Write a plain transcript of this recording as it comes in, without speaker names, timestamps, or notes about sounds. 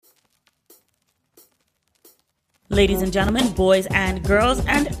Ladies and gentlemen, boys and girls,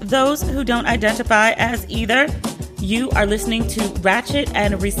 and those who don't identify as either, you are listening to Ratchet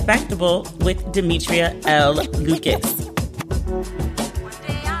and Respectable with Demetria L. Lucas.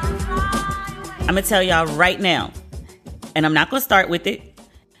 I'm going to tell y'all right now, and I'm not going to start with it.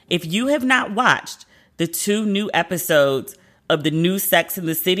 If you have not watched the 2 new episodes of the new Sex and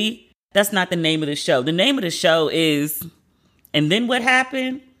the City, that's not the name of the show. The name of the show is And Then What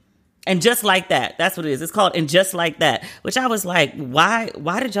Happened? And Just Like That. That's what it is. It's called And Just Like That, which I was like, why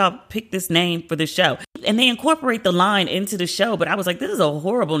did y'all pick this name for the show? And they incorporate the line into the show, but I was like, this is a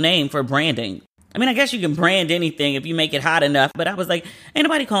horrible name for branding. I mean, I guess you can brand anything if you make it hot enough, but I was like, ain't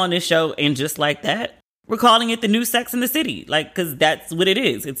nobody calling this show And Just Like That. We're calling it the new Sex and the City, because that's what it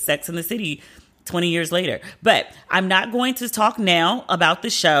is. It's Sex and the City 20 years later. But I'm not going to talk now about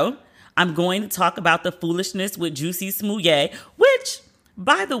the show. I'm going to talk about the foolishness with Jussie Smollett, which,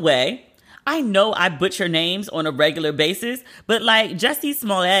 by the way, I know I butcher names on a regular basis, but Jussie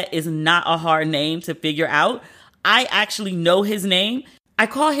Smollett is not a hard name to figure out. I actually know his name. I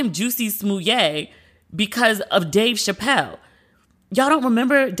call him Jussie Smollett because of Dave Chappelle. Y'all don't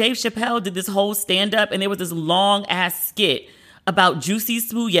remember Dave Chappelle did this whole stand-up and there was this long-ass skit about Jussie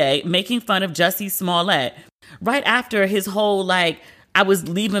Smollett making fun of Jussie Smollett right after his whole, I was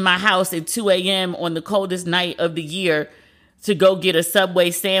leaving my house at 2 a.m. on the coldest night of the year to go get a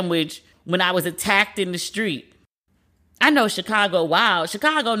Subway sandwich when I was attacked in the street. I know Chicago wild.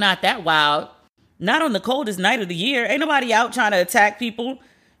 Chicago not that wild. Not on the coldest night of the year. Ain't nobody out trying to attack people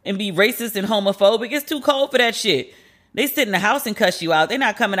and be racist and homophobic. It's too cold for that shit. They sit in the house and cuss you out. They're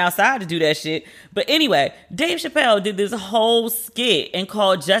not coming outside to do that shit. But anyway, Dave Chappelle did this whole skit and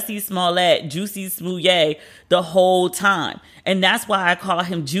called Jussie Smollett Jussie Smollett the whole time. And that's why I call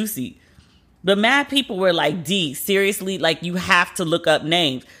him Jussie. But mad people were like, D, seriously? You have to look up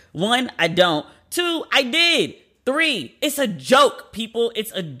names. 1, I don't. 2, I did. 3, it's a joke, people.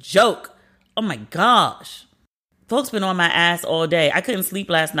 It's a joke. Oh my gosh. Folks been on my ass all day. I couldn't sleep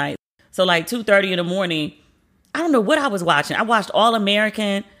last night. So 2:30 in the morning, I don't know what I was watching. I watched All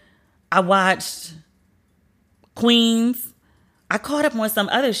American. I watched Queens. I caught up on some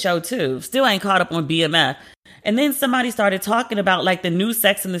other show too. Still ain't caught up on BMF. And then somebody started talking about the new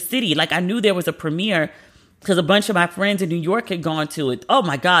Sex and the City. I knew there was a premiere because a bunch of my friends in New York had gone to it. Oh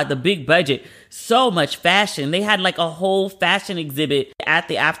my God, the big budget. So much fashion. They had a whole fashion exhibit at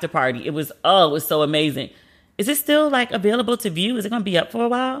the after party. It was so amazing. Is it still available to view? Is it going to be up for a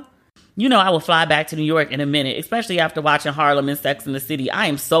while? You know I will fly back to New York in a minute, especially after watching Harlem and Sex and the City. I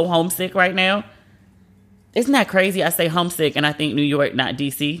am so homesick right now. Isn't that crazy? I say homesick and I think New York, not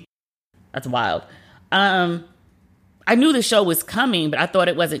DC. That's wild. I knew the show was coming, but I thought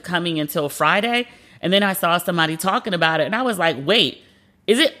it wasn't coming until Friday. And then I saw somebody talking about it and I was like, wait,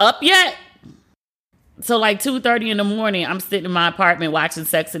 is it up yet? So 2:30 in the morning, I'm sitting in my apartment watching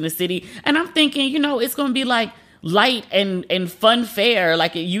Sex and the City. And I'm thinking, it's going to be light and fun fare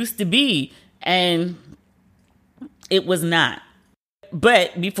like it used to be. And it was not.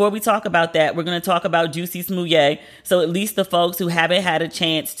 But before we talk about that, we're going to talk about Jussie Smollett. So at least the folks who haven't had a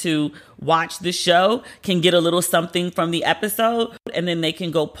chance to watch the show can get a little something from the episode. And then they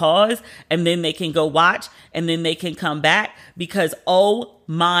can go pause. And then they can go watch. And then they can come back. Because, oh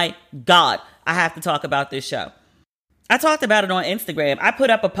my God, I have to talk about this show. I talked about it on Instagram. I put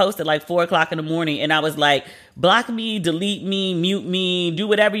up a post at 4 o'clock in the morning and I was like, block me, delete me, mute me, do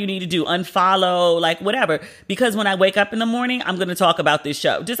whatever you need to do, unfollow, whatever. Because when I wake up in the morning, I'm going to talk about this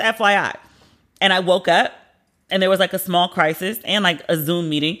show. Just FYI. And I woke up and there was a small crisis and a Zoom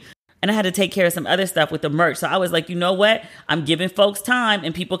meeting. And I had to take care of some other stuff with the merch. So I was like, you know what? I'm giving folks time.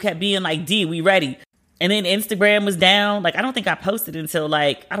 And people kept being like, D, we ready. And then Instagram was down. I don't think I posted until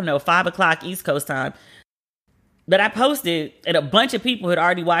 5 o'clock East Coast time. But I posted and a bunch of people had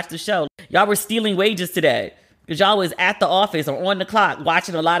already watched the show. Y'all were stealing wages today because y'all was at the office or on the clock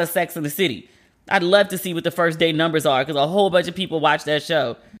watching a lot of Sex and the City. I'd love to see what the first day numbers are because a whole bunch of people watched that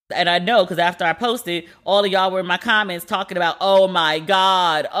show. And I know because after I posted, all of y'all were in my comments talking about, oh my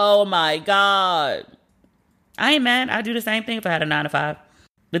God, oh my God. I ain't mad. I'd do the same thing if I had a 9 to 5.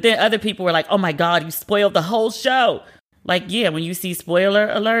 But then other people were like, oh my God, you spoiled the whole show. Yeah, when you see spoiler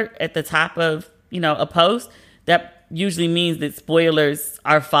alert at the top of, a post, that usually means that spoilers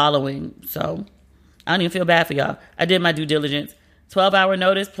are following. So I don't even feel bad for y'all. I did my due diligence. 12-hour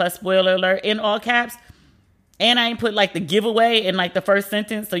notice plus spoiler alert in all caps. And I ain't put the giveaway in the first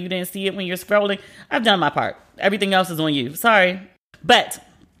sentence so you didn't see it when you're scrolling. I've done my part. Everything else is on you. Sorry. But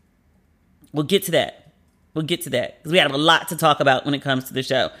we'll get to that. Because we have a lot to talk about when it comes to the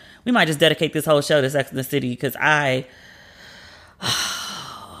show. We might just dedicate this whole show to Sex and the City because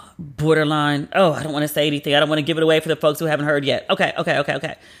borderline. Oh, I don't want to say anything. I don't want to give it away for the folks who haven't heard yet. Okay.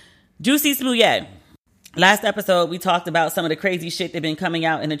 Jussie Smollett. Last episode, we talked about some of the crazy shit that been coming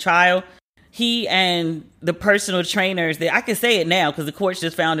out in the trial. He and the personal trainers that, I can say it now because the courts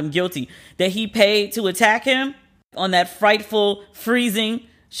just found him guilty, that he paid to attack him on that frightful, freezing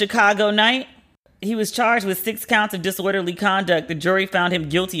Chicago night. He was charged with 6 counts of disorderly conduct. The jury found him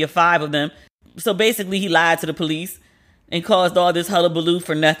guilty of 5 of them. So basically, he lied to the police and caused all this hullabaloo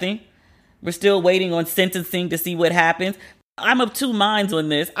for nothing. We're still waiting on sentencing to see what happens. I'm of 2 minds on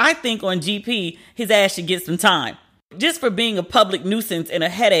this. I think on GP, his ass should get some time. Just for being a public nuisance and a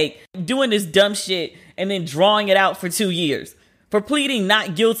headache, doing this dumb shit and then drawing it out for 2 years. For pleading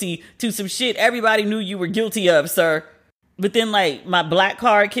not guilty to some shit everybody knew you were guilty of, sir. But then, like, my black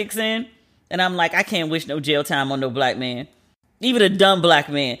card kicks in, and I'm like, I can't wish no jail time on no black man. Even a dumb black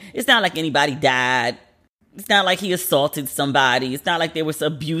man. It's not like anybody died. It's not like he assaulted somebody. It's not like there was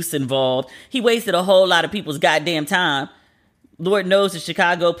abuse involved. He wasted a whole lot of people's goddamn time. Lord knows the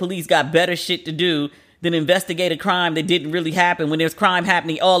Chicago police got better shit to do than investigate a crime that didn't really happen when there's crime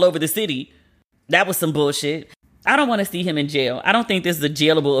happening all over the city. That was some bullshit. I don't want to see him in jail. I don't think this is a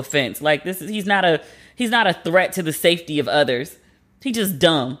jailable offense. Like, he's not a threat to the safety of others. He's just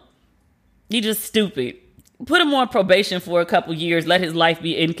dumb. He's just stupid. Put him on probation for a couple years, let his life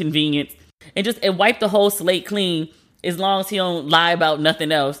be inconvenienced, and wipe the whole slate clean as long as he don't lie about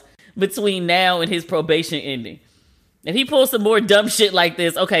nothing else between now and his probation ending. If he pulls some more dumb shit like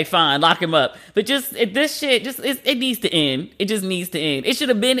this, okay, fine, lock him up. But this shit, it needs to end. It just needs to end. It should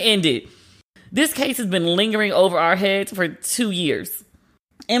have been ended. This case has been lingering over our heads for 2 years.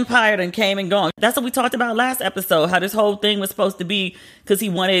 Empire done came and gone. That's what we talked about last episode, how this whole thing was supposed to be because he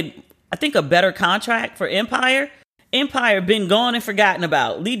wanted, I think, a better contract for Empire. Empire been gone and forgotten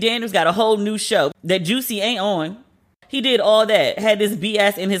about. Lee Daniels got a whole new show that Jussie ain't on. He did all that, had this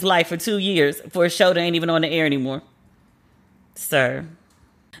BS in his life for 2 years for a show that ain't even on the air anymore. Sir,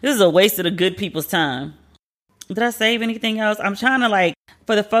 this is a waste of the good people's time. Did I save anything else? I'm trying to,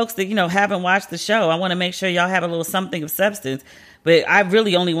 for the folks that, haven't watched the show, I want to make sure y'all have a little something of substance. But I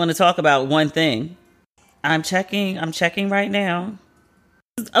really only want to talk about one thing. I'm checking right now.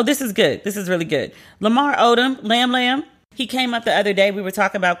 Oh, this is good. This is really good. Lamar Odom, Lam, he came up the other day. We were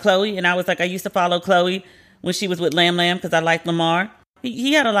talking about Chloe, and I was like, I used to follow Chloe when she was with Lam because I liked Lamar.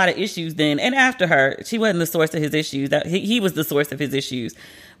 He had a lot of issues then. And after her, she wasn't the source of his issues. He was the source of his issues.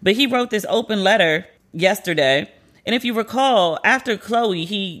 But he wrote this open letter yesterday. And if you recall, after Chloe,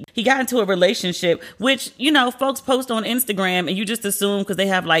 he got into a relationship, which, folks post on Instagram and you just assume because they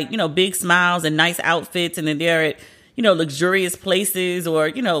have big smiles and nice outfits and then they're at, luxurious places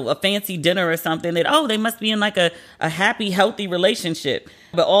or, a fancy dinner or something that, they must be in a happy, healthy relationship.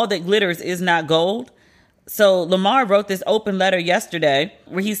 But all that glitters is not gold. So Lamar wrote this open letter yesterday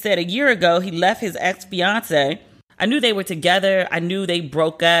where he said a year ago he left his ex-fiance. I knew they were together. I knew they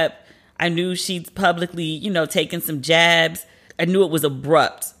broke up. I knew she'd publicly, taken some jabs. I knew it was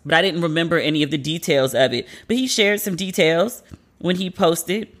abrupt, but I didn't remember any of the details of it. But he shared some details when he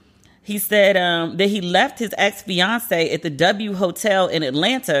posted. He said that he left his ex-fiance at the W Hotel in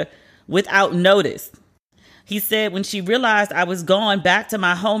Atlanta without notice. He said, when she realized I was gone back to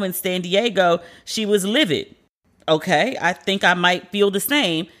my home in San Diego, she was livid. Okay, I think I might feel the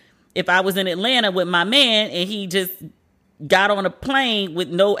same if I was in Atlanta with my man and he just got on a plane with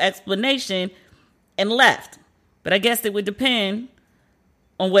no explanation and left. But I guess it would depend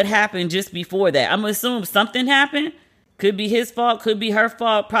on what happened just before that. I'm going to assume something happened. Could be his fault, could be her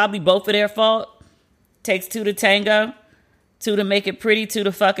fault, probably both of their fault. Takes 2 to tango, 2 to make it pretty, 2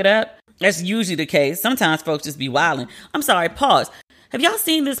 to fuck it up. That's usually the case. Sometimes folks just be wilding. I'm sorry, pause. Have y'all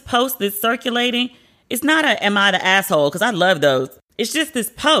seen this post that's circulating? It's not a am I the asshole, because I love those. It's just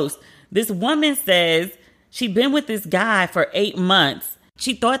this post. This woman says she'd been with this guy for 8 months.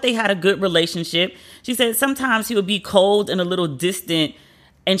 She thought they had a good relationship. She said sometimes he would be cold and a little distant,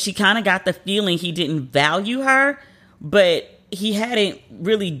 and she kind of got the feeling he didn't value her, but he hadn't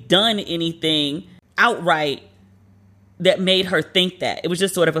really done anything outright that made her think that. It was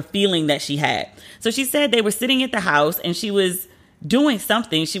just sort of a feeling that she had. So she said they were sitting at the house and she was doing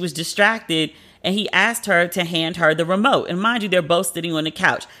something. She was distracted and he asked her to hand her the remote. And mind you, they're both sitting on the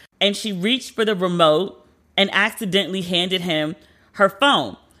couch. And she reached for the remote and accidentally handed him her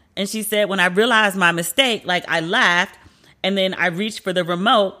phone. And she said, when I realized my mistake, I laughed and then I reached for the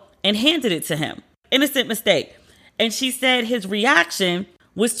remote and handed it to him. Innocent mistake. And she said his reaction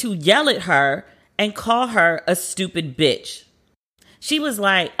was to yell at her and call her a stupid bitch. She was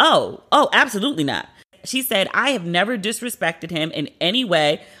like, oh, absolutely not. She said, I have never disrespected him in any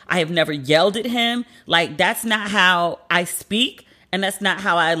way. I have never yelled at him. That's not how I speak. And that's not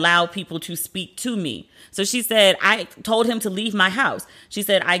how I allow people to speak to me. So she said, I told him to leave my house. She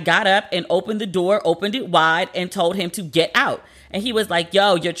said, I got up and opened the door, opened it wide, and told him to get out. And he was like,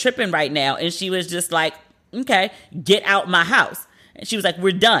 yo, you're tripping right now. And she was just like, okay, get out my house. And she was like,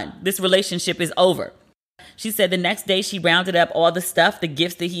 we're done. This relationship is over. She said the next day she rounded up all the stuff, the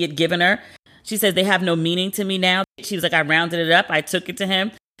gifts that he had given her. She says they have no meaning to me now. She was like, I rounded it up. I took it to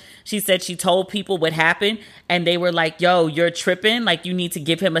him. She said she told people what happened and they were like, yo, you're tripping. Like, you need to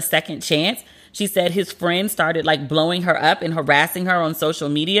give him a second chance. She said his friends started like blowing her up and harassing her on social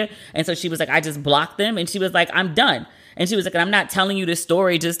media. And so she was like, I just blocked them. And she was like, I'm done. And she was like, I'm not telling you this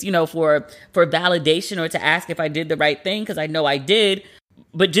story just, for validation or to ask if I did the right thing, because I know I did.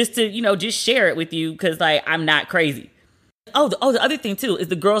 But just to, just share it with you because like I'm not crazy. The other thing, too, is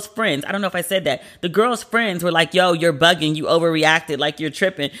the girl's friends. I don't know if I said that. The girl's friends were like, yo, you're bugging. You overreacted, like you're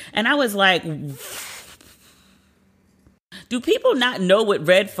tripping. And I was like, do people not know what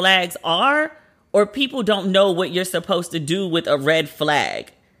red flags are? Or people don't know what you're supposed to do with a red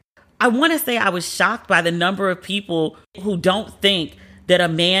flag? I want to say I was shocked by the number of people who don't think that a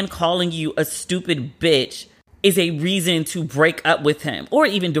man calling you a stupid bitch is a reason to break up with him or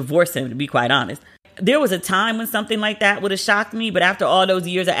even divorce him, to be quite honest. There was a time when something like that would have shocked me, but after all those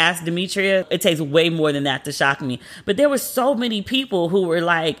years of Ask Demetria, it takes way more than that to shock me. But there were so many people who were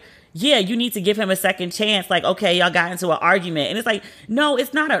like, yeah, you need to give him a second chance. Like, okay, y'all got into an argument. And it's like, no,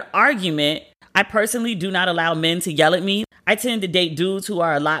 it's not an argument. I personally do not allow men to yell at me. I tend to date dudes who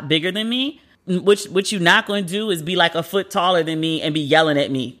are a lot bigger than me. What you're not going to do is be like a foot taller than me and be yelling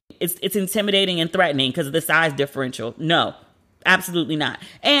at me. It's intimidating and threatening because of the size differential. No. Absolutely not.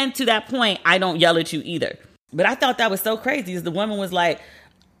 And to that point, I don't yell at you either. But I thought that was so crazy. Is the woman was like,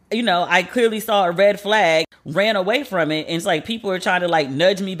 I clearly saw a red flag, ran away from it. And it's like people are trying to like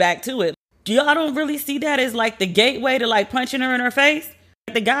nudge me back to it. Y'all don't really see that as like the gateway to like punching her in her face?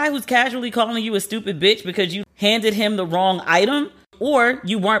 The guy who's casually calling you a stupid bitch because you handed him the wrong item or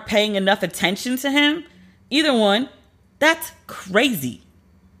you weren't paying enough attention to him. Either one, that's crazy.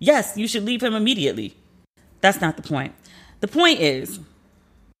 Yes, you should leave him immediately. That's not the point. The point is,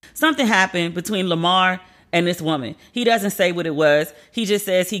 something happened between Lamar and this woman. He doesn't say what it was. He just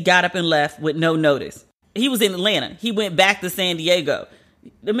says he got up and left with no notice. He was in Atlanta. He went back to San Diego.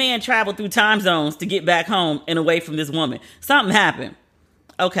 The man traveled through time zones to get back home and away from this woman. Something happened.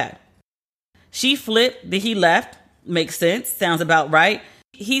 Okay. She flipped that he left. Makes sense. Sounds about right.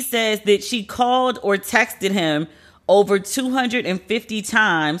 He says that she called or texted him over 250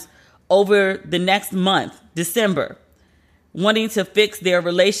 times over the next month, December, wanting to fix their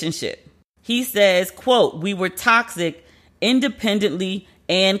relationship. He says, quote, we were toxic independently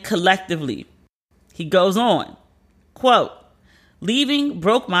and collectively. He goes on, quote, leaving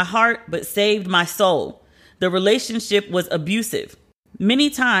broke my heart but saved my soul. The relationship was abusive. Many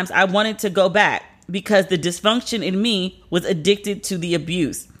times I wanted to go back because the dysfunction in me was addicted to the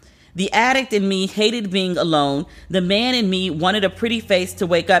abuse. The addict in me hated being alone. The man in me wanted a pretty face to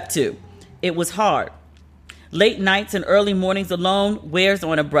wake up to. It was hard. Late nights and early mornings alone wears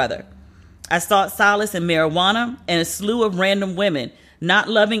on a brother. I sought solace in marijuana and a slew of random women, not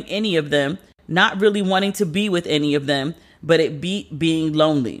loving any of them, not really wanting to be with any of them, but it beat being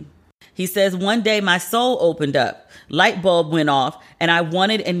lonely. He says, one day my soul opened up, light bulb went off, and I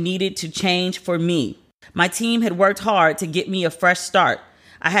wanted and needed to change for me. My team had worked hard to get me a fresh start.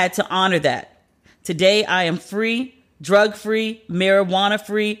 I had to honor that. Today I am free, drug-free,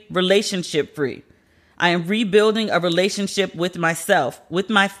 marijuana-free, relationship-free. I am rebuilding a relationship with myself, with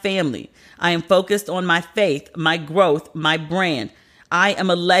my family. I am focused on my faith, my growth, my brand. I am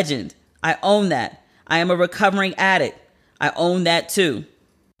a legend. I own that. I am a recovering addict. I own that too.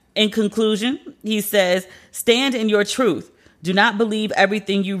 In conclusion, he says, stand in your truth. Do not believe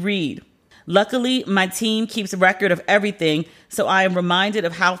everything you read. Luckily, my team keeps record of everything, so I am reminded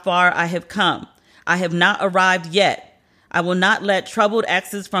of how far I have come. I have not arrived yet. I will not let troubled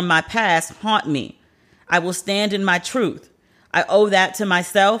exes from my past haunt me. I will stand in my truth. I owe that to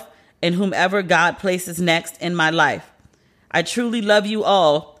myself and whomever God places next in my life. I truly love you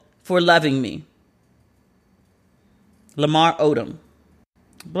all for loving me. Lamar Odom.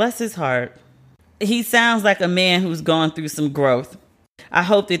 Bless his heart. He sounds like a man who's gone through some growth. I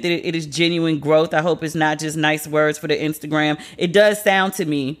hope that it is genuine growth. I hope it's not just nice words for the Instagram. It does sound to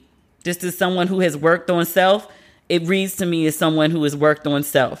me, just as someone who has worked on self, it reads to me as someone who has worked on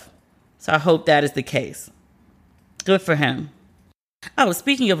self. So I hope that is the case. Good for him. Oh,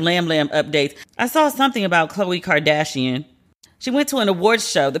 speaking of Lam Lam updates, I saw something about Khloe Kardashian. She went to an awards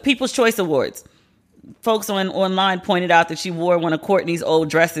show, the People's Choice Awards. Folks online pointed out that she wore one of Kourtney's old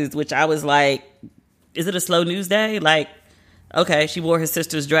dresses, which I was like, is it a slow news day? Like, Okay, she wore her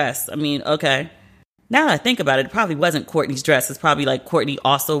sister's dress. I mean, okay. Now that I think about it, it probably wasn't Kourtney's dress. It's probably like Kourtney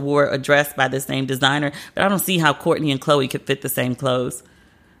also wore a dress by the same designer. But I don't see how Kourtney and Khloe could fit the same clothes.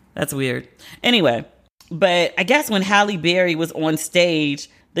 That's weird. Anyway, but I guess when Halle Berry was on stage,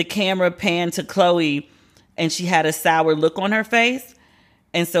 the camera panned to Khloe and she had a sour look on her face.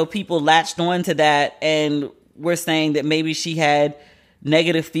 And so people latched on to that and were saying that maybe she had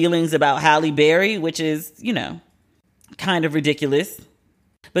negative feelings about Halle Berry, which is, kind of ridiculous.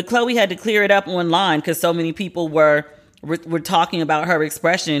 But Khloe had to clear it up online because so many people were talking about her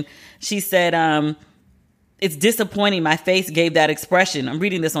expression. She said, it's disappointing my face gave that expression. I'm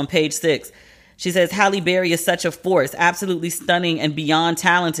reading this on page 6. She says, Halle Berry is such a force, absolutely stunning and beyond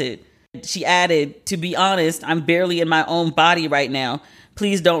talented. She added, to be honest, I'm barely in my own body right now.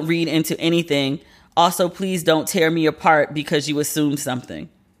 Please don't read into anything. Also, please don't tear me apart because you assumed something.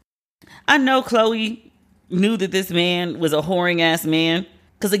 I know Khloe knew that this man was a whoring ass man.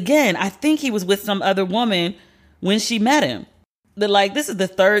 Because again, I think he was with some other woman when she met him. That this is the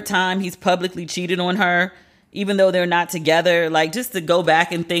third time he's publicly cheated on her, even though they're not together. Just to go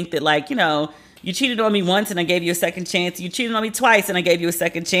back and think that you cheated on me once and I gave you a second chance. You cheated on me twice and I gave you a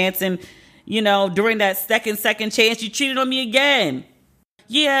second chance. And, during that second chance, you cheated on me again.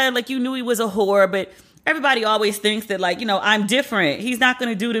 Yeah, you knew he was a whore, but everybody always thinks that I'm different. He's not going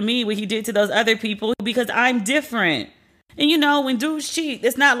to do to me what he did to those other people because I'm different. And when dudes cheat,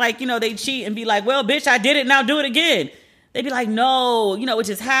 it's not they cheat and be like, well, bitch, I did it, now do it again. They be like, no, it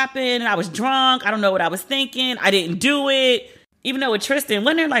just happened. And I was drunk. I don't know what I was thinking. I didn't do it. Even though with Tristan,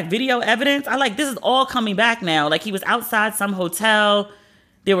 wasn't there video evidence? This is all coming back now. He was outside some hotel.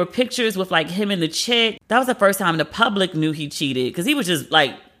 There were pictures with him and the chick. That was the first time the public knew he cheated because he was just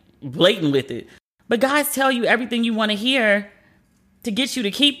blatant with it. But guys tell you everything you want to hear to get you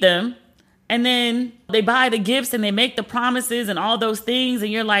to keep them. And then they buy the gifts and they make the promises and all those things.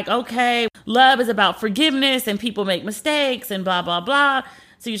 And you're like, okay, love is about forgiveness and people make mistakes and blah, blah, blah.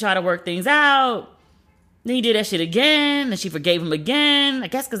 So you try to work things out. Then he did that shit again and she forgave him again. I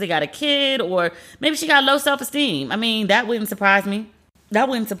guess because they got a kid or maybe she got low self-esteem. I mean, that wouldn't surprise me. That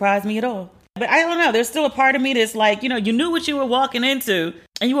wouldn't surprise me at all. But I don't know. There's still a part of me that's you knew what you were walking into.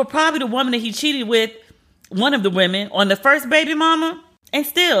 And you were probably the woman that he cheated with, one of the women, on the first baby mama. And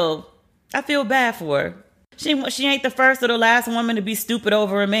still, I feel bad for her. She ain't the first or the last woman to be stupid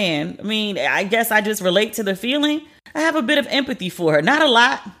over a man. I mean, I guess I just relate to the feeling. I have a bit of empathy for her. Not a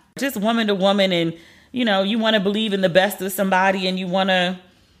lot. Just woman to woman. And, you want to believe in the best of somebody and you want to,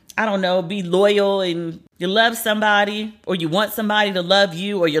 be loyal and you love somebody or you want somebody to love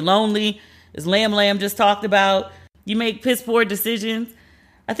you or you're lonely. As Lamb just talked about, you make piss poor decisions.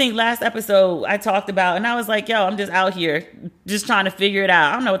 I think last episode I talked about, and I was like, yo, I'm just out here just trying to figure it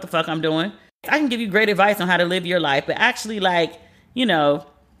out. I don't know what the fuck I'm doing. I can give you great advice on how to live your life, but actually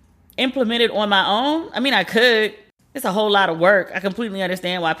implement it on my own. I mean, I could. It's a whole lot of work. I completely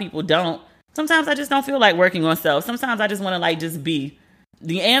understand why people don't. Sometimes I just don't feel like working on self. Sometimes I just want to just be.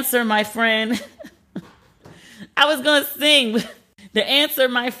 The answer, my friend, I was going to sing. The answer,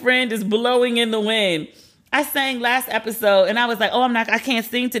 my friend, is blowing in the wind. I sang last episode and I was like, I can't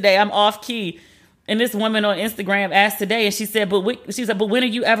sing today. I'm off key. And this woman on Instagram asked today and she said, but when are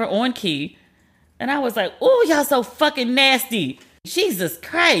you ever on key? And I was like, oh, y'all so fucking nasty. Jesus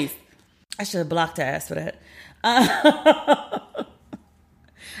Christ. I should have blocked her ass for that.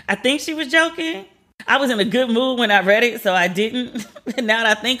 I think she was joking. I was in a good mood when I read it, so I didn't. And now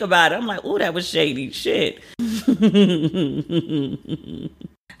that I think about it, I'm like, oh, that was shady. Shit.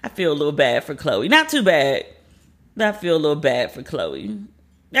 I feel a little bad for Khloe. Not too bad. I feel a little bad for Khloe.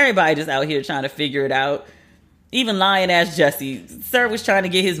 Everybody just out here trying to figure it out. Even lying ass Jussie. Sir was trying to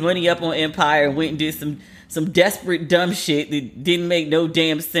get his money up on Empire and went and did some desperate dumb shit that didn't make no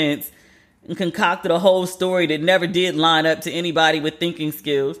damn sense and concocted a whole story that never did line up to anybody with thinking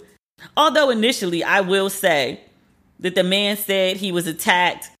skills. Although initially, I will say that the man said he was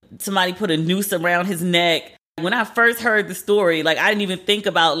attacked. Somebody put a noose around his neck. When I first heard the story, I didn't even think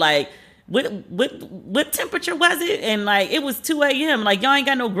about what temperature was it? And it was 2 a.m. Y'all ain't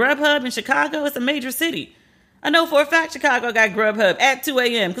got no Grubhub in Chicago. It's a major city. I know for a fact Chicago got Grubhub at 2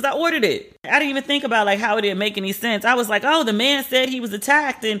 a.m. because I ordered it. I didn't even think about how it didn't make any sense. I was like, oh, the man said he was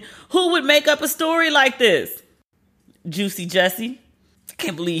attacked. And who would make up a story like this? Juicy Jussie. I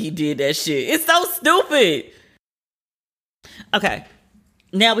can't believe he did that shit. It's so stupid. Okay.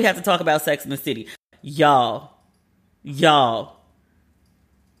 Now we have to talk about Sex and the City. Y'all.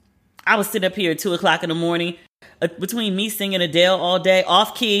 I was sitting up here at 2 o'clock in the morning between me singing Adele all day,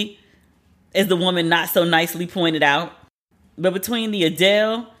 off key, as the woman not so nicely pointed out. But between the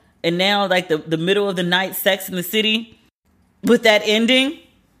Adele and now the middle of the night Sex in the City, with that ending,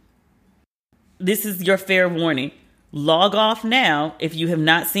 this is your fair warning. Log off now if you have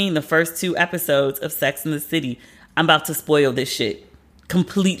not seen the first 2 episodes of Sex and the City. I'm about to spoil this shit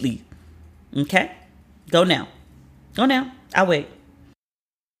completely. Okay? Go now. Go now. I'll wait.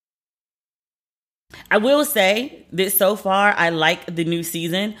 I will say that so far, I like the new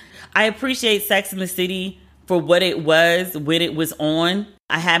season. I appreciate Sex and the City for what it was when it was on.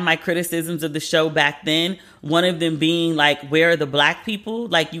 I had my criticisms of the show back then. One of them being like, where are the black people?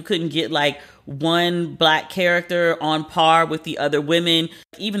 Like, you couldn't get like one black character on par with the other women.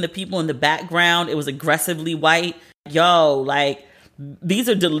 Even the people in the background, it was aggressively white. Like, these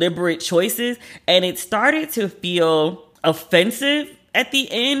are deliberate choices. And it started to feel offensive at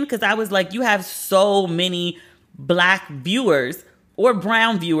the end, because I was like, you have so many black viewers or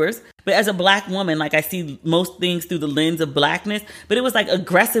brown viewers. But as a black woman, like, I see most things through the lens of blackness, but it was like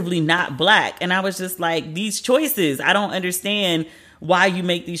aggressively not black. And I was just like, these choices, I don't understand why you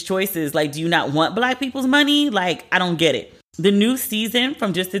make these choices. Like, do you not want black people's money? Like, I don't get it. The new season,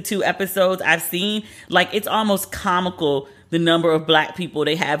 from just the 2 episodes I've seen, like, it's almost comical the number of black people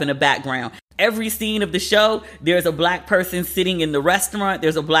they have in the background. Every scene of the show, there's a black person sitting in the restaurant.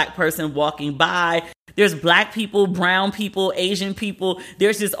 There's a black person walking by. There's black people, brown people, Asian people.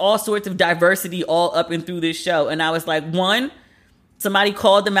 There's just all sorts of diversity all up and through this show. And I was like, one, somebody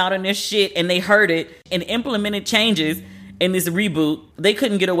called them out on their shit and they heard it and implemented changes in this reboot. They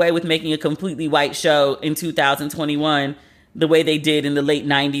couldn't get away with making a completely white show in 2021 the way they did in the late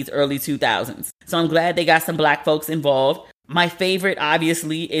 90s, early 2000s. So I'm glad they got some black folks involved. My favorite,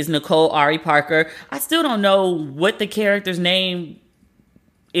 obviously, is Nicole Ari Parker. I still don't know what the character's name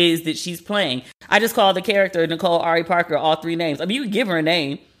is that she's playing. I just call the character Nicole Ari Parker all 3 names. I mean, you can give her a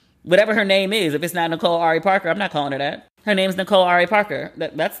name, whatever her name is. If it's not Nicole Ari Parker, I'm not calling her that. Her name's Nicole Ari Parker.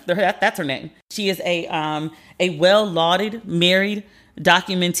 That's her name. She is a well-lauded, married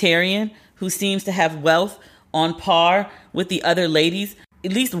documentarian who seems to have wealth on par with the other ladies.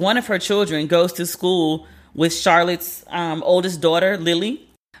 At least one of her children goes to school with Charlotte's oldest daughter, Lily.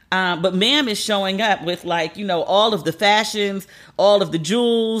 But ma'am is showing up with, like, you know, all of the fashions, all of the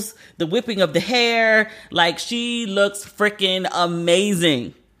jewels, the whipping of the hair. Like, she looks freaking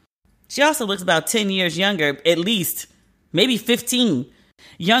amazing. She also looks about 10 years younger, at least, maybe 15,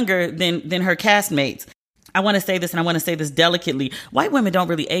 younger than her castmates. I want to say this, and I want to say this delicately. White women don't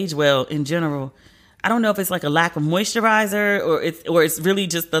really age well in general. I don't know if it's like a lack of moisturizer or it's really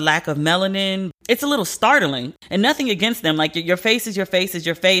just the lack of melanin. It's a little startling, and nothing against them. Like, your face is your face is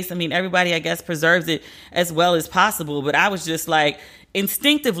your face. I mean, everybody, I guess, preserves it as well as possible. But I was just like,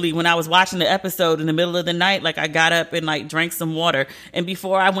 instinctively, when I was watching the episode in the middle of the night, like, I got up and like drank some water. And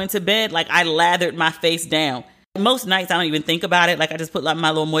before I went to bed, like, I lathered my face down. Most nights I don't even think about it. Like, I just put like my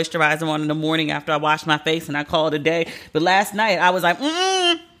little moisturizer on in the morning after I wash my face and I call it a day. But last night I was like,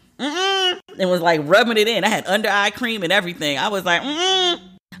 and was like rubbing it in. I had under eye cream and everything. I was like,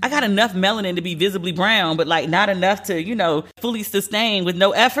 I got enough melanin to be visibly brown, but like not enough to, you know, fully sustain with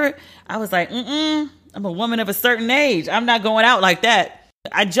no effort. I was like, I'm a woman of a certain age. I'm not going out like that.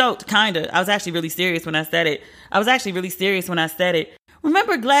 I joked, kind of. I was actually really serious when I said it.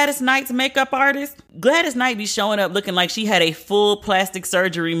 Remember Gladys Knight's makeup artist? Gladys Knight be showing up looking like she had a full plastic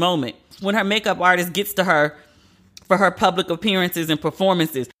surgery moment when her makeup artist gets to her for her public appearances and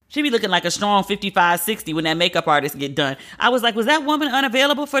performances. She be looking like a strong 55, 60 when that makeup artist get done. I was like, was that woman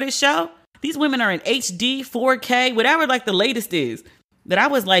unavailable for this show? These women are in HD, 4K, whatever like the latest is. That I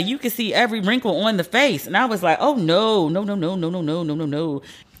was like, you can see every wrinkle on the face. And I was like, oh no.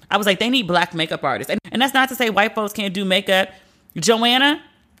 I was like, they need black makeup artists. And that's not to say white folks can't do makeup. Joanna,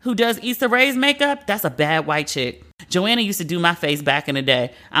 who does Issa Rae's makeup, that's a bad white chick. Joanna used to do my face back in the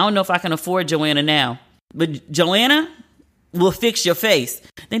day. I don't know if I can afford Joanna now. But Joanna will fix your face.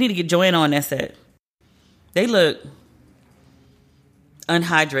 They need to get Joanna on that set. They look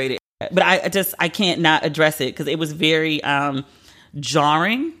unhydrated. But I can't not address it because it was very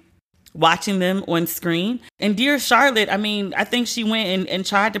jarring watching them on screen. And dear Charlotte, I mean, I think she went and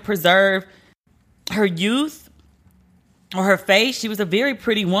tried to preserve her youth or her face. She was a very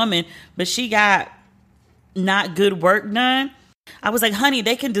pretty woman, but she got not good work done. I was like, honey,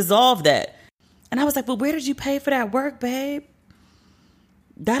 they can dissolve that. And I was like, but where did you pay for that work, babe?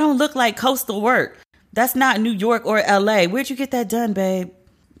 That don't look like coastal work. That's not New York or LA. Where'd you get that done, babe?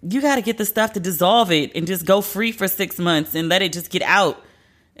 You got to get the stuff to dissolve it and just go free for 6 months and let it just get out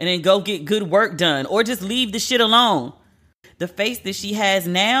and then go get good work done or just leave the shit alone. The face that she has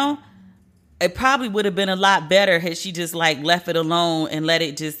now, it probably would have been a lot better had she just like left it alone and let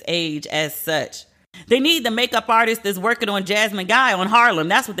it just age as such. They need the makeup artist that's working on Jasmine Guy on Harlem.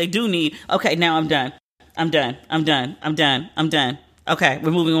 That's what they do need. Okay, now I'm done. Okay,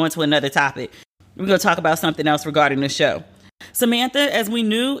 we're moving on to another topic. We're going to talk about something else regarding the show. Samantha, as we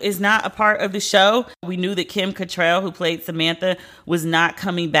knew, is not a part of the show. We knew that Kim Cattrall, who played Samantha, was not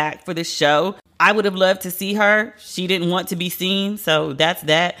coming back for the show. I would have loved to see her. She didn't want to be seen, so that's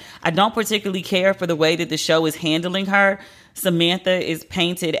that. I don't particularly care for the way that the show is handling her. Samantha is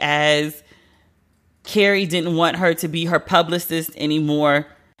painted as Carrie didn't want her to be her publicist anymore.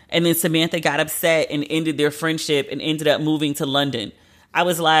 And then Samantha got upset and ended their friendship and ended up moving to London. I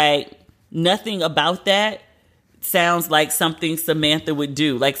was like, nothing about that sounds like something Samantha would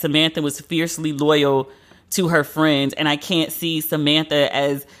do. Like, Samantha was fiercely loyal to her friends, and I can't see Samantha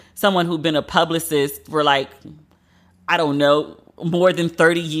as someone who'd been a publicist for I don't know, more than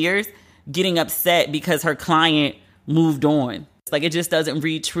 30 years, getting upset because her client moved on. Like, it just doesn't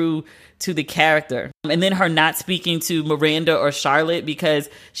read true to the character. And then her not speaking to Miranda or Charlotte because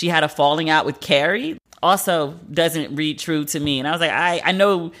she had a falling out with Carrie also doesn't read true to me. And I was like, I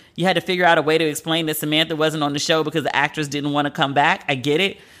know you had to figure out a way to explain that Samantha wasn't on the show because the actress didn't want to come back. I get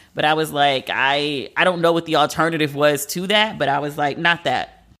it. But I was like, I don't know what the alternative was to that. But I was like, not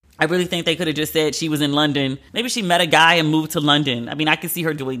that. I really think they could have just said she was in London. Maybe she met a guy and moved to London. I mean, I could see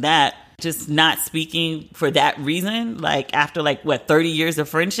her doing that. Just not speaking for that reason, like after 30 years of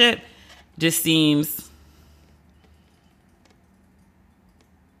friendship, just seems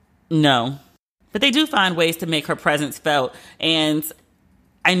no. But they do find ways to make her presence felt. And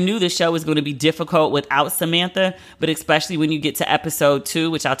I knew the show was going to be difficult without Samantha, but especially when you get to episode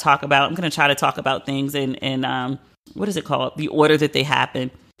 2, which I'll talk about. I'm going to try to talk about things in what is it called? The order that they happen.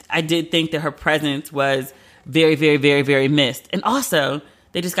 I did think that her presence was very, very, very, very missed. And also,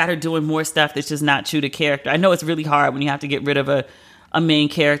 they just got her doing more stuff that's just not true to character. I know it's really hard when you have to get rid of a main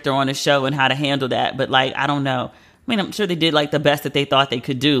character on a show and how to handle that. But I don't know. I mean, I'm sure they did the best that they thought they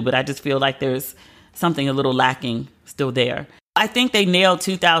could do, but I just feel like there's something a little lacking still there. I think they nailed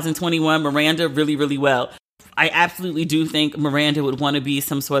 2021 Miranda really, really well. I absolutely do think Miranda would want to be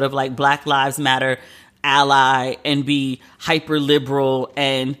some sort of Black Lives Matter ally and be hyper liberal,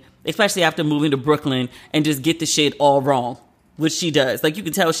 and especially after moving to Brooklyn, and just get the shit all wrong, which she does. You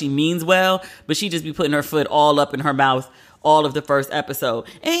can tell she means well, but she just be putting her foot all up in her mouth all of the first episode.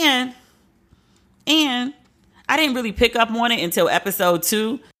 And I didn't really pick up on it until episode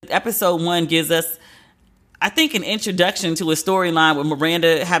 2. Episode 1 gives us, I think, an introduction to a storyline with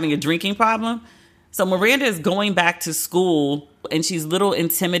Miranda having a drinking problem. So Miranda is going back to school, and she's a little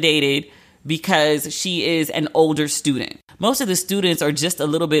intimidated because she is an older student. Most of the students are just a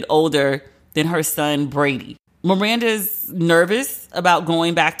little bit older than her son, Brady. Miranda's nervous about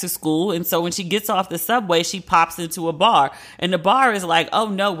going back to school, and so when she gets off the subway, she pops into a bar, and the bar is like, oh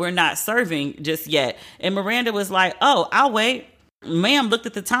no, we're not serving just yet. And Miranda was like, oh, I'll wait. Ma'am looked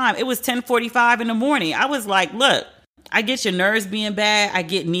at the time. It was 10:45 in the morning. I was like, look, I get your nerves being bad. I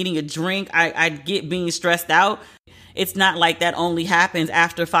get needing a drink. I get being stressed out. It's not like that only happens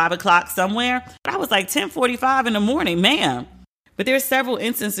after 5 o'clock somewhere. But I was like, 10:45 in the morning, ma'am. But there's several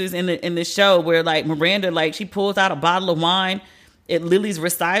instances in the show where Miranda, she pulls out a bottle of wine at Lily's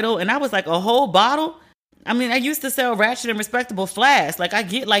recital. And I was like, a whole bottle? I mean, I used to sell ratchet and respectable flasks. I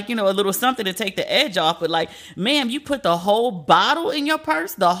get a little something to take the edge off. But ma'am, you put the whole bottle in your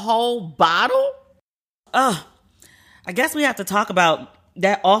purse? The whole bottle? I guess we have to talk about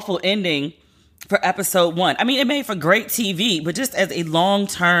that awful ending for episode 1. I mean, it made for great TV, but just as a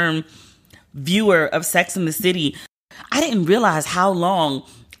long-term viewer of Sex and the City, I didn't realize how long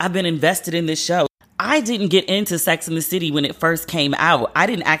I've been invested in this show. I didn't get into Sex and the City when it first came out. I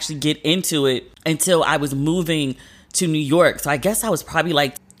didn't actually get into it until I was moving to New York. So I guess I was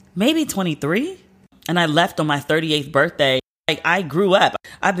probably maybe 23. And I left on my 38th birthday. I grew up.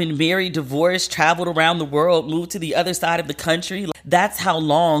 I've been married, divorced, traveled around the world, moved to the other side of the country. That's how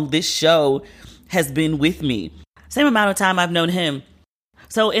long this show has been with me. Same amount of time I've known him.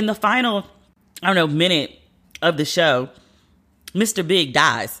 So in the final, minute of the show, Mr. Big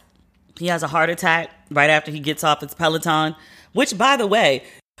dies. He has a heart attack right after he gets off his Peloton, which, by the way,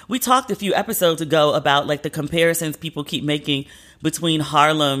 we talked a few episodes ago about the comparisons people keep making between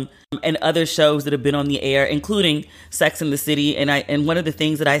Harlem and other shows that have been on the air, including Sex and the City. And one of the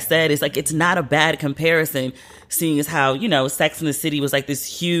things that I said is it's not a bad comparison, seeing as how, Sex and the City was this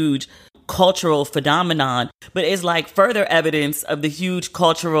huge cultural phenomenon, but it's further evidence of the huge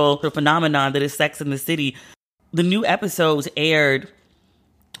cultural phenomenon that is Sex and the City. The new episodes aired,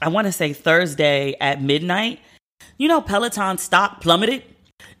 I want to say Thursday at midnight. Peloton stock plummeted.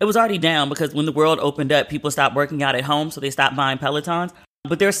 It was already down because when the world opened up, people stopped working out at home, so they stopped buying Pelotons.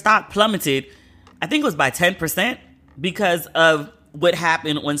 But their stock plummeted, I think it was by 10%, because of what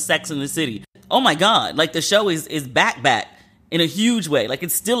happened on Sex and the City. oh my God, like the show is back in a huge way. Like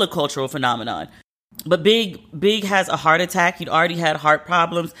it's still a cultural phenomenon. But Big has a heart attack. He'd already had heart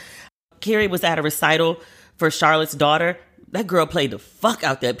problems. Carrie was at a recital for Charlotte's daughter. That girl played the fuck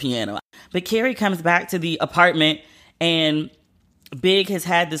out that piano. But Carrie comes back to the apartment and Big has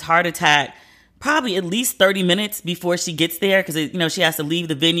had this heart attack probably at least 30 minutes before she gets there because, she has to leave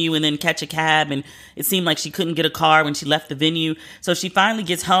the venue and then catch a cab. And it seemed like she couldn't get a car when she left the venue. So she finally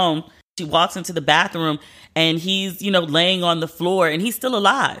gets home. She walks into the bathroom and he's, laying on the floor and he's still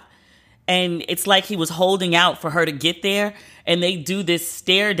alive. And it's like he was holding out for her to get there. And they do this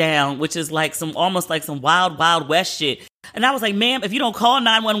stare down, which is like almost like some wild, wild west shit. And I was like, ma'am, if you don't call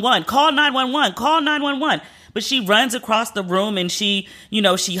 911, call 911, call 911. But she runs across the room and she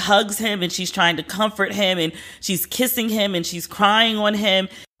hugs him and she's trying to comfort him and she's kissing him and she's crying on him.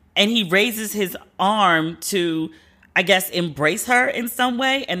 And he raises his arm to, I guess, embrace her in some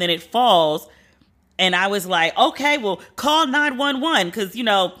way. And then it falls. And I was like, okay, well, call 911 because,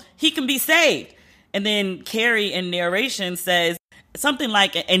 he can be saved. And then Carrie in narration says something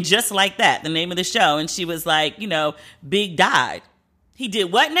like, and just like that, the name of the show. And she was like, Big died. He did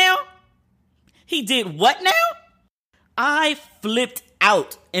what now? He did what now? I flipped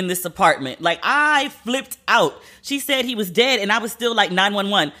out in this apartment. Like, I flipped out. She said he was dead, and I was still like,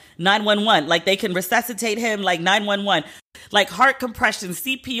 911, 911. Like, they can resuscitate him, like, 911. Like, heart compression,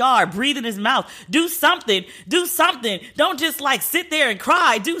 CPR, breathe in his mouth. Do something. Do something. Don't just, like, sit there and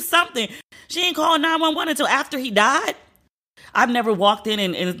cry. Do something. She ain't called 911 until after he died. I've never walked in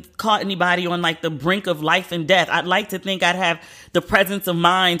and caught anybody on like the brink of life and death. I'd like to think I'd have the presence of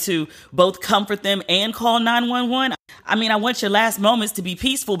mind to both comfort them and call 911. I mean, I want your last moments to be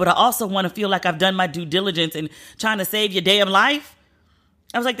peaceful, but I also want to feel like I've done my due diligence in trying to save your damn life.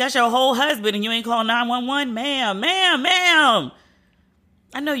 I was like, that's your whole husband and you ain't call 911? Ma'am.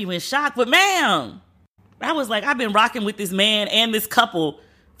 I know you in shock, but ma'am. I was like, I've been rocking with this man and this couple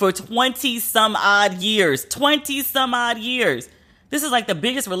for 20 some odd years. 20 some odd years. This is like the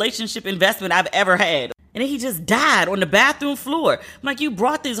biggest relationship investment I've ever had. And then he just died on the bathroom floor. I'm like, you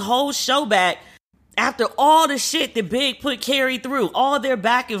brought this whole show back after all the shit that Big put Carrie through. All their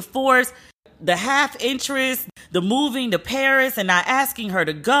back and forth, the half interest, the moving to Paris and not asking her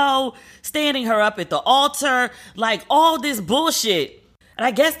to go, standing her up at the altar, like all this bullshit. And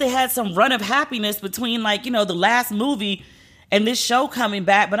I guess they had some run of happiness between like, the last movie and this show coming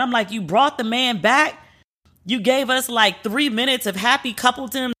back. But I'm like, you brought the man back. You gave us like 3 minutes of happy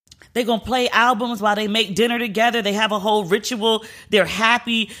coupledom. They're going to play albums while they make dinner together. They have a whole ritual. They're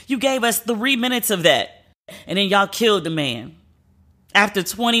happy. You gave us 3 minutes of that. And then y'all killed the man. After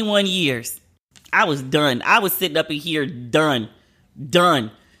 21 years. I was done. I was sitting up in here done.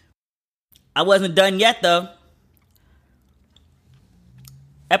 I wasn't done yet though.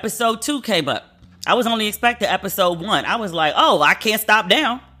 Episode 2 came up. I was only expecting episode 1. I was like, oh, I can't stop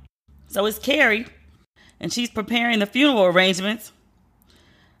now. So it's Carrie, and she's preparing the funeral arrangements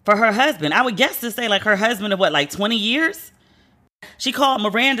for her husband. I would guess to say like her husband of what, like 20 years? She called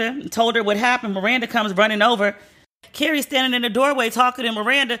Miranda and told her what happened. Miranda comes running over. Carrie's standing in the doorway talking to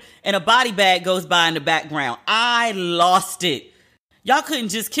Miranda, and a body bag goes by in the background. I lost it. Y'all couldn't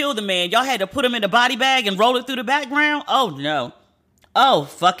just kill the man. Y'all had to put him in the body bag and roll it through the background? Oh, no. Oh,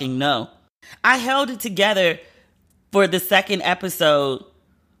 fucking no. I held it together for the second episode.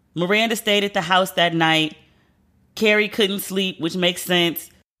 Miranda stayed at the house that night. Carrie couldn't sleep, which makes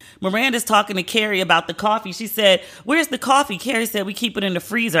sense. Miranda's talking to Carrie about the coffee. She said, where's the coffee? Carrie said, we keep it in the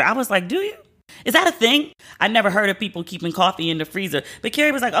freezer. I was like, do you? Is that a thing? I never heard of people keeping coffee in the freezer. But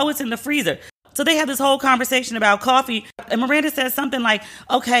Carrie was like, oh, it's in the freezer. So they have this whole conversation about coffee. And Miranda says something like,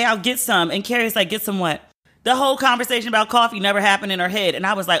 okay, I'll get some. And Carrie's like, get some what? The whole conversation about coffee never happened in her head. And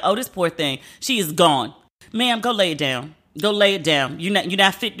I was like, oh, this poor thing. She is gone. Ma'am, go lay it down. Go lay it down. You're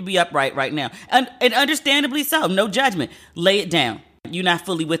not fit to be upright right now. And understandably so. No judgment. Lay it down. You're not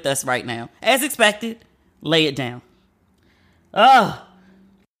fully with us right now. As expected, lay it down. Oh,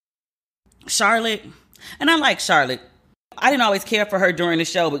 Charlotte. And I like Charlotte. I didn't always care for her during the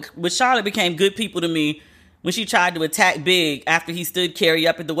show, but Charlotte became good people to me when she tried to attack Big after he stood Carrie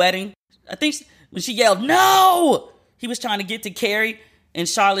up at the wedding. I think when she yelled, no! He was trying to get to Carrie, and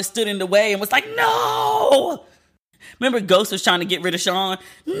Charlotte stood in the way and was like, no! Remember Ghost was trying to get rid of Sean?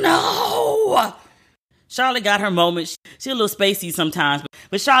 No! Charlotte got her moment. She's a little spacey sometimes,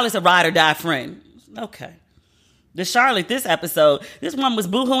 but Charlotte's a ride or die friend. Okay. The Charlotte this episode, this one was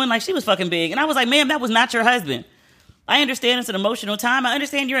boohooing like she was fucking Big. And I was like, ma'am, that was not your husband. I understand it's an emotional time. I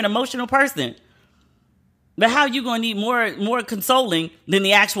understand you're an emotional person. But how you going to need more consoling than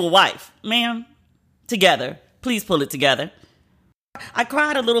the actual wife? Ma'am, together. Please pull it together. I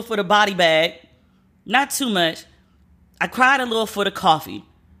cried a little for the body bag. Not too much. I cried a little for the coffee.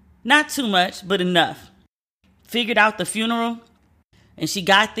 Not too much, but enough. Figured out the funeral. And she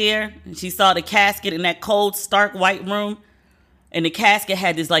got there and she saw the casket in that cold, stark white room. And the casket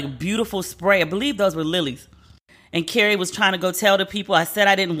had this like beautiful spray. I believe those were lilies. And Carrie was trying to go tell the people, I said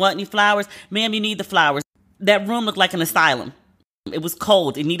I didn't want any flowers. Ma'am, you need the flowers. That room looked like an asylum. It was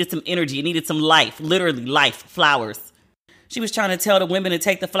cold. It needed some energy. It needed some life. Literally life. Flowers. She was trying to tell the women to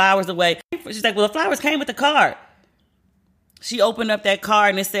take the flowers away. She's like, well, the flowers came with the card. She opened up that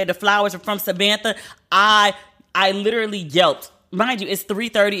card and it said the flowers are from Samantha. I literally yelped. Mind you, it's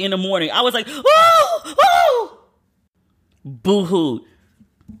 3:30 in the morning. I was like, oh, boo-hoo.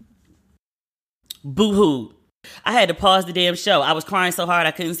 Boo-hoo. I had to pause the damn show. I was crying so hard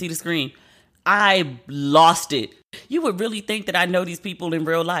I couldn't see the screen. I lost it. You would really think that I know these people in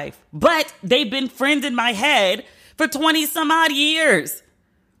real life. But they've been friends in my head for 20 some odd years.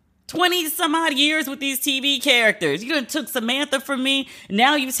 20 some odd years with these TV characters. You done took Samantha from me.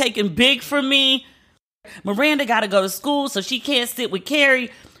 Now you've taken Big from me. Miranda got to go to school, so she can't sit with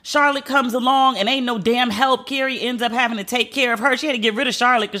Carrie. Charlotte comes along and ain't no damn help. Carrie ends up having to take care of her. She had to get rid of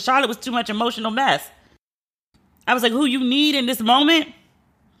Charlotte because Charlotte was too much emotional mess. I was like, who you need in this moment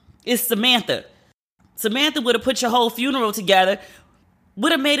is Samantha. Samantha would have put your whole funeral together,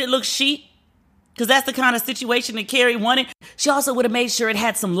 would have made it look chic, because that's the kind of situation that Carrie wanted. She also would have made sure it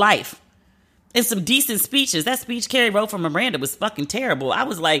had some life and some decent speeches. That speech Carrie wrote for Miranda was fucking terrible. I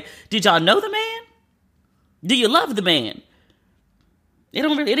was like, did y'all know the man? Do you love the man? It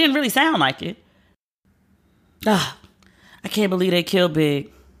didn't really sound like it. I can't believe they killed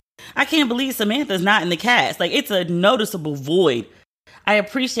Big. I can't believe Samantha's not in the cast. Like, it's a noticeable void. I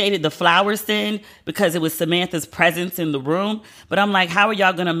appreciated the flower send because it was Samantha's presence in the room. But I'm like, how are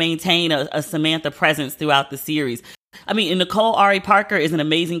y'all going to maintain a Samantha presence throughout the series? I mean, Nicole Ari Parker is an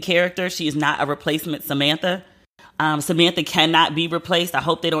amazing character. She is not a replacement Samantha. Samantha cannot be replaced. I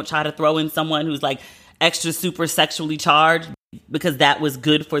hope they don't try to throw in someone who's like extra super sexually charged because that was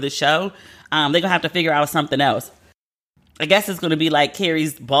good for the show. They're going to have to figure out something else. I guess it's going to be like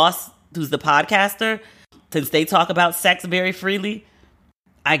Carrie's boss, who's the podcaster, since they talk about sex very freely.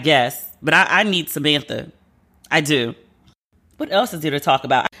 I guess. But I need Samantha. I do. What else is there to talk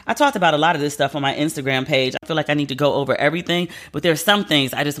about? I talked about a lot of this stuff on my Instagram page. I feel like I need to go over everything. But there's some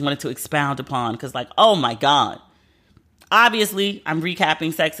things I just wanted to expound upon. Because like, oh my God. Obviously, I'm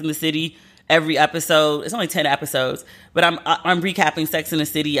recapping Sex and the City every episode. It's only 10 episodes. But I'm recapping Sex and the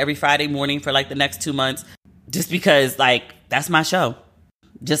City every Friday morning for like the next 2 months. Just because, like, that's my show.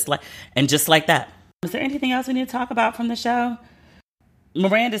 Just like that. Is there anything else we need to talk about from the show?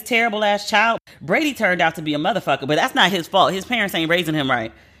 Miranda's terrible ass child. Brady turned out to be a motherfucker, but that's not his fault. His parents ain't raising him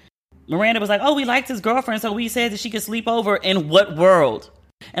right. Miranda was like, oh, we liked his girlfriend, so we said that she could sleep over. In what world?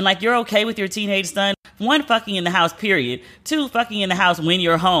 And like, you're okay with your teenage son? 1, fucking in the house, period. 2, fucking in the house when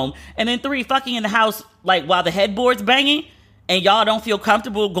you're home. And then 3, fucking in the house, like, while the headboard's banging, and y'all don't feel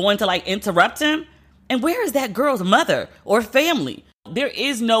comfortable going to, like, interrupt him? And where is that girl's mother or family? There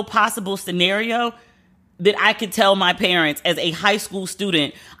is no possible scenario that I could tell my parents as a high school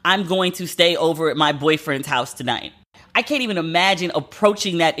student, I'm going to stay over at my boyfriend's house tonight. I can't even imagine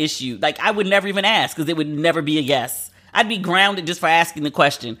approaching that issue. Like, I would never even ask because it would never be a yes. I'd be grounded just for asking the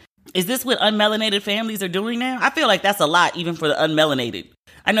question. Is this what unmelanated families are doing now? I feel like that's a lot, even for the unmelanated.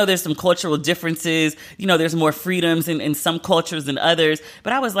 I know there's some cultural differences. You know, there's more freedoms in some cultures than others.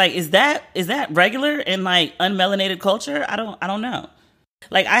 But I was like, is that regular in like unmelanated culture? I don't know.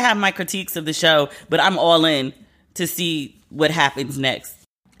 Like, I have my critiques of the show, but I'm all in to see what happens next.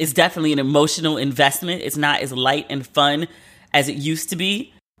 It's definitely an emotional investment. It's not as light and fun as it used to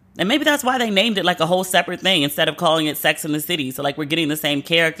be. And maybe that's why they named it like a whole separate thing instead of calling it Sex and the City. So like, we're getting the same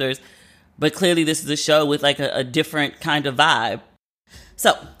characters, but clearly this is a show with like a different kind of vibe.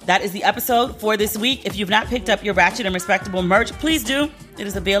 So that is the episode for this week. If you've not picked up your Ratchet and Respectable merch, please do. It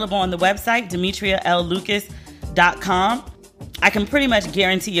is available on the website, DemetriaLLucas.com. I can pretty much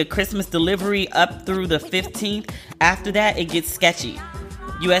guarantee a Christmas delivery up through the 15th. After that, it gets sketchy.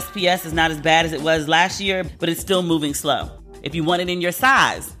 USPS is not as bad as it was last year, but it's still moving slow. If you want it in your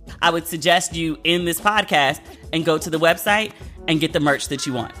size, I would suggest you end this podcast and go to the website and get the merch that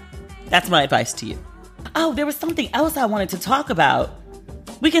you want. That's my advice to you. Oh, there was something else I wanted to talk about.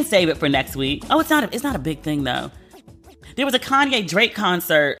 We can save it for next week. Oh, it's not a big thing though. There was a Kanye Drake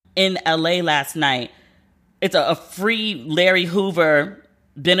concert in LA last night. It's a free Larry Hoover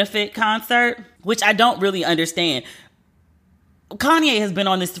benefit concert, which I don't really understand. Kanye has been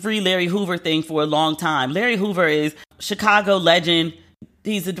on this free Larry Hoover thing for a long time. Larry Hoover is Chicago legend.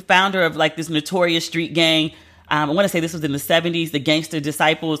 He's the founder of like this notorious street gang. I want to say this was in the 70s, the Gangster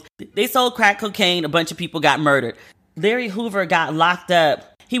Disciples. They sold crack cocaine. A bunch of people got murdered. Larry Hoover got locked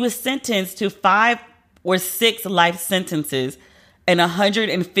up. He was sentenced to 5 or 6 life sentences and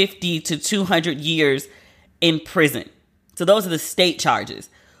 150 to 200 years in prison. So those are the state charges.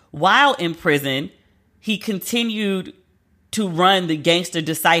 While in prison, he continued to run the Gangster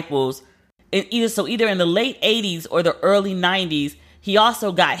Disciples. And either in the late 80s or the early 90s, he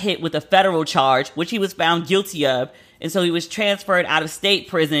also got hit with a federal charge, which he was found guilty of. And so he was transferred out of state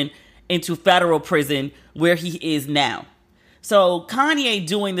prison into federal prison where he is now. So Kanye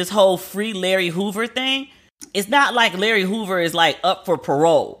doing this whole free Larry Hoover thing, it's not like Larry Hoover is like up for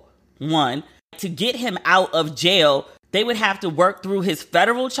parole. One, to get him out of jail, they would have to work through his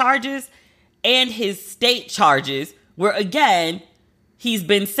federal charges and his state charges, where again, he's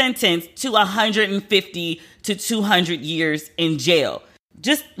been sentenced to 150 to 200 years in jail.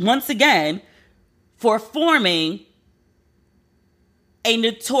 Just once again, for forming a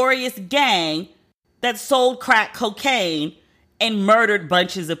notorious gang that sold crack cocaine and murdered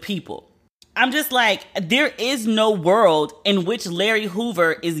bunches of people. I'm just like, there is no world in which Larry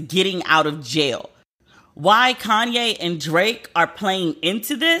Hoover is getting out of jail. Why Kanye and Drake are playing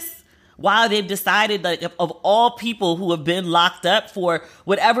into this, while they've decided that of all people who have been locked up for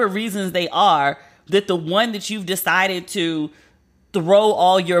whatever reasons they are, that the one that you've decided to throw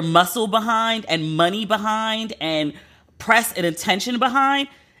all your muscle behind and money behind and press and attention behind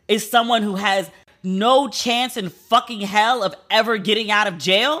is someone who has no chance in fucking hell of ever getting out of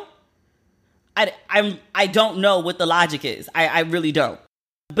jail. I don't know what the logic is. I really don't.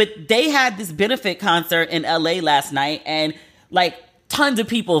 But they had this benefit concert in LA last night, and like tons of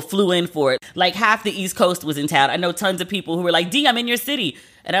people flew in for it. Like half the East Coast was in town. I know tons of people who were like, D, I'm in your city.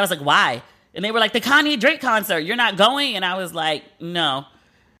 And I was like, why? And they were like, the Kanye Drake concert, you're not going? And I was like, no.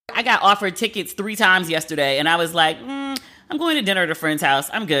 I got offered tickets 3 times yesterday, and I was like, I'm going to dinner at a friend's house.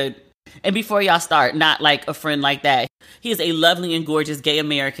 I'm good. And before y'all start, not like a friend like that. He is a lovely and gorgeous gay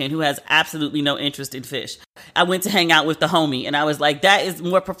American who has absolutely no interest in fish. I went to hang out with the homie, and I was like, that is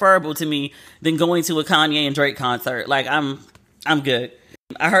more preferable to me than going to a Kanye and Drake concert. Like, I'm good.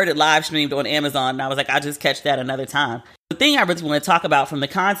 I heard it live streamed on Amazon, and I was like, I'll just catch that another time. The thing I really want to talk about from the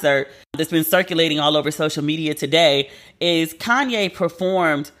concert that's been circulating all over social media today is Kanye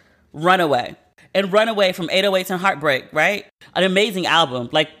performed Runaway. And Runaway from 808s and Heartbreak, right? An amazing album.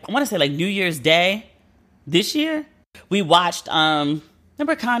 Like, I want to say like New Year's Day this year. We watched, remember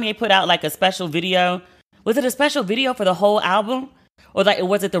Kanye put out like a special video? Was it a special video for the whole album? Or like,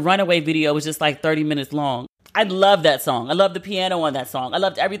 was it the Runaway video? It was just like 30 minutes long. I love that song. I love the piano on that song. I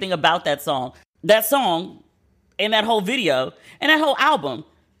loved everything about that song. That song and that whole video and that whole album,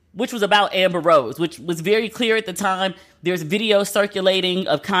 which was about Amber Rose, which was very clear at the time. There's video circulating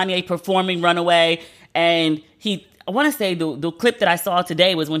of Kanye performing Runaway. And I want to say the clip that I saw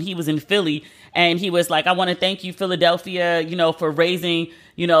today was when he was in Philly, and he was like, I want to thank you, Philadelphia, for raising,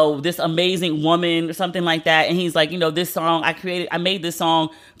 this amazing woman or something like that. And he's like, this song I made this song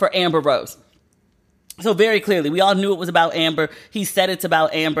for Amber Rose. So very clearly, we all knew it was about Amber. He said it's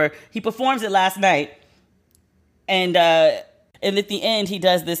about Amber. He performs it last night. And at the end, he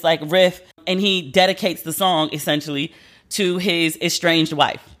does this like riff, and he dedicates the song essentially to his estranged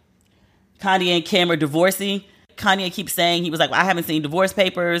wife. Kanye and Kim are divorcing. Kanye keeps saying, he was like, I haven't seen divorce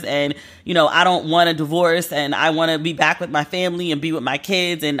papers, and, I don't want a divorce, and I want to be back with my family and be with my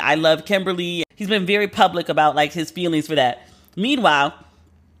kids, and I love Kimberly. He's been very public about like his feelings for that. Meanwhile,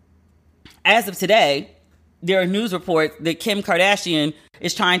 as of today, there are news reports that Kim Kardashian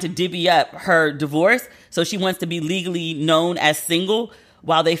is trying to divvy up her divorce. So she wants to be legally known as single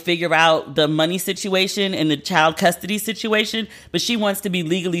while they figure out the money situation and the child custody situation. But she wants to be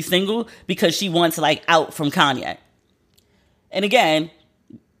legally single because she wants like out from Kanye. And again,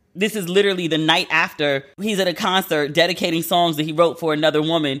 this is literally the night after he's at a concert dedicating songs that he wrote for another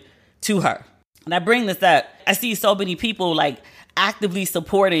woman to her. And I bring this up. I see so many people like actively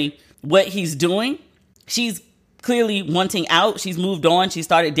supporting what he's doing. She's clearly wanting out. She's moved on. She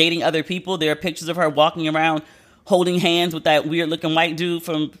started dating other people. There are pictures of her walking around holding hands with that weird looking white dude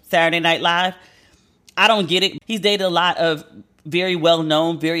from Saturday Night Live. I don't get it. He's dated a lot of very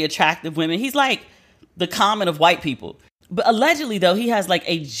well-known, very attractive women. He's like the common of white people. But allegedly, though, he has like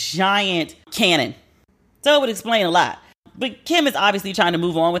a giant cannon. So it would explain a lot. But Kim is obviously trying to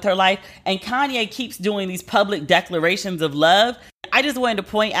move on with her life. And Kanye keeps doing these public declarations of love. I just wanted to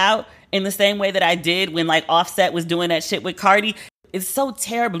point out, in the same way that I did when like Offset was doing that shit with Cardi, it's so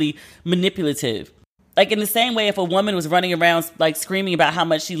terribly manipulative. Like, in the same way, if a woman was running around, like, screaming about how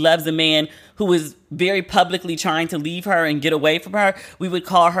much she loves a man who was very publicly trying to leave her and get away from her, we would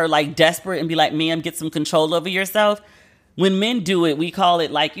call her, like, desperate and be like, ma'am, get some control over yourself. When men do it, we call it,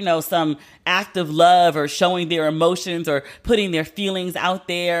 like, some act of love or showing their emotions or putting their feelings out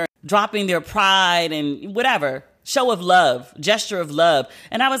there, dropping their pride and whatever. Show of love, gesture of love.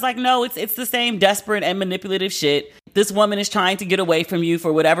 And I was like, no, it's the same desperate and manipulative shit. This woman is trying to get away from you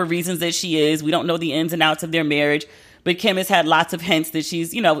for whatever reasons that she is. We don't know the ins and outs of their marriage, but Kim has had lots of hints that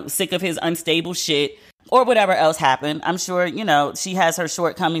she's, sick of his unstable shit or whatever else happened. I'm sure, she has her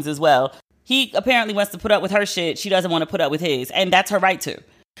shortcomings as well. He apparently wants to put up with her shit. She doesn't want to put up with his, and that's her right to.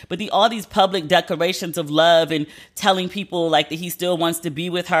 But all these public declarations of love and telling people like that he still wants to be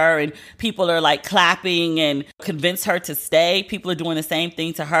with her, and people are like clapping and convince her to stay. People are doing the same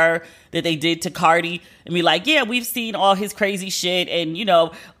thing to her that they did to Cardi and be like, yeah, we've seen all his crazy shit, and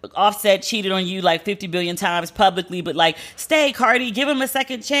Offset cheated on you like 50 billion times publicly, but like, stay, Cardi, give him a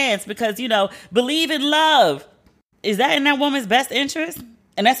second chance because, believe in love. Is that in that woman's best interest?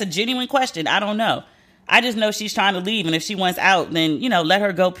 And that's a genuine question. I don't know. I just know she's trying to leave, and if she wants out, then, let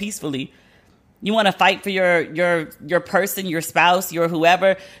her go peacefully. You want to fight for your person, your spouse, your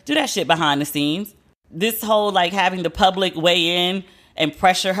whoever, do that shit behind the scenes. This whole, like, having the public weigh in and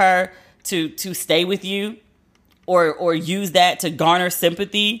pressure her to stay with you or use that to garner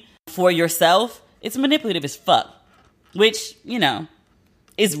sympathy for yourself, it's manipulative as fuck, which,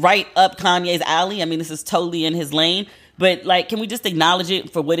 is right up Kanye's alley. I mean, this is totally in his lane, but, like, can we just acknowledge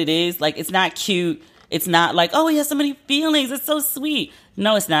it for what it is? Like, it's not cute. It's not like, oh, he has so many feelings. It's so sweet.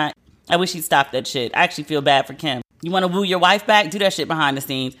 No, it's not. I wish he'd stop that shit. I actually feel bad for Kim. You want to woo your wife back? Do that shit behind the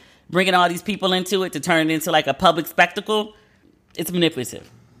scenes. Bringing all these people into it to turn it into like a public spectacle. It's manipulative.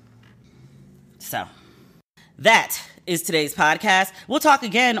 So that is today's podcast. We'll talk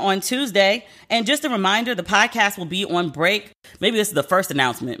again on Tuesday. And just a reminder, the podcast will be on break. Maybe this is the first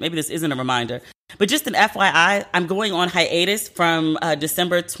announcement. Maybe this isn't a reminder. But just an FYI, I'm going on hiatus from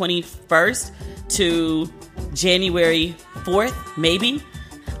December 21st to January 4th, maybe.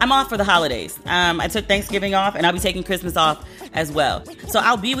 I'm off for the holidays. I took Thanksgiving off, and I'll be taking Christmas off as well. So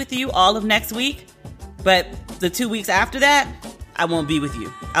I'll be with you all of next week, but the 2 weeks after that, I won't be with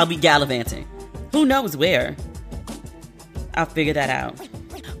you. I'll be gallivanting. Who knows where? I'll figure that out.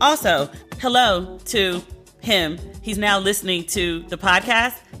 Also, hello to him. He's now listening to the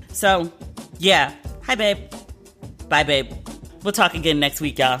podcast. So, yeah. Hi, babe. Bye, babe. We'll talk again next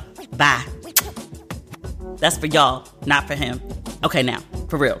week, y'all. Bye. That's for y'all, not for him. Okay, now,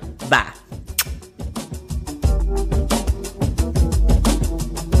 for real. Bye.